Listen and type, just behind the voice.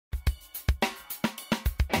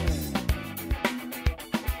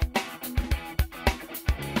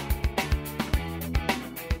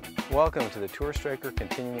Welcome to the Tour Striker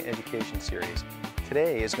Continuing Education Series.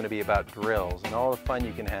 Today is going to be about drills and all the fun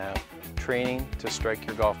you can have training to strike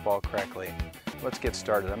your golf ball correctly. Let's get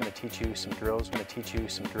started. I'm going to teach you some drills. I'm going to teach you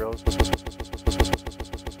some drills. I'm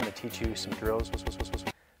going to teach you some drills.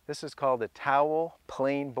 This is called the towel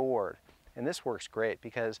plane board. And this works great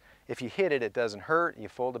because if you hit it, it doesn't hurt. You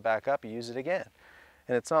fold it back up, you use it again.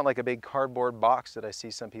 And it's not like a big cardboard box that I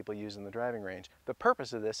see some people use in the driving range. The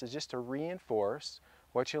purpose of this is just to reinforce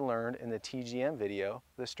what you learned in the TGM video,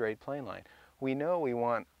 the straight plane line. We know we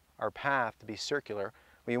want our path to be circular.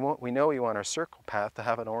 We know we want our circle path to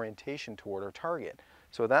have an orientation toward our target.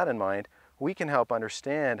 So with that in mind, we can help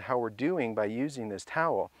understand how we're doing by using this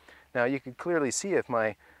towel. Now you can clearly see if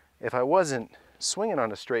I wasn't swinging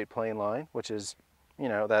on a straight plane line, which is, you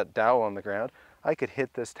know, that dowel on the ground, I could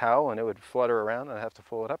hit this towel and it would flutter around and I'd have to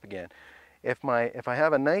pull it up again. If I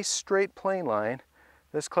have a nice straight plane line,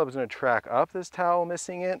 this club is going to track up this towel,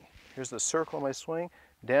 missing it. Here's the circle of my swing,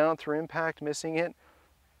 down through impact, missing it,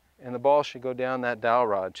 and the ball should go down that dowel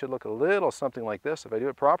rod. It should look a little something like this if I do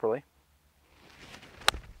it properly.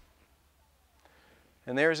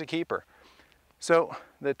 And there's a keeper. So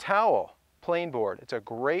the towel plane board, it's a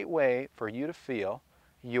great way for you to feel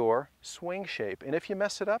your swing shape. And if you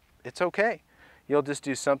mess it up, it's okay. You'll just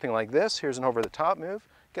do something like this. Here's an over the top move.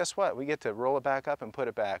 Guess what? We get to roll it back up and put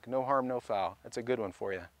it back. No harm, no foul. That's a good one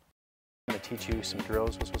for you. I'm going to teach you some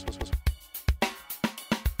drills.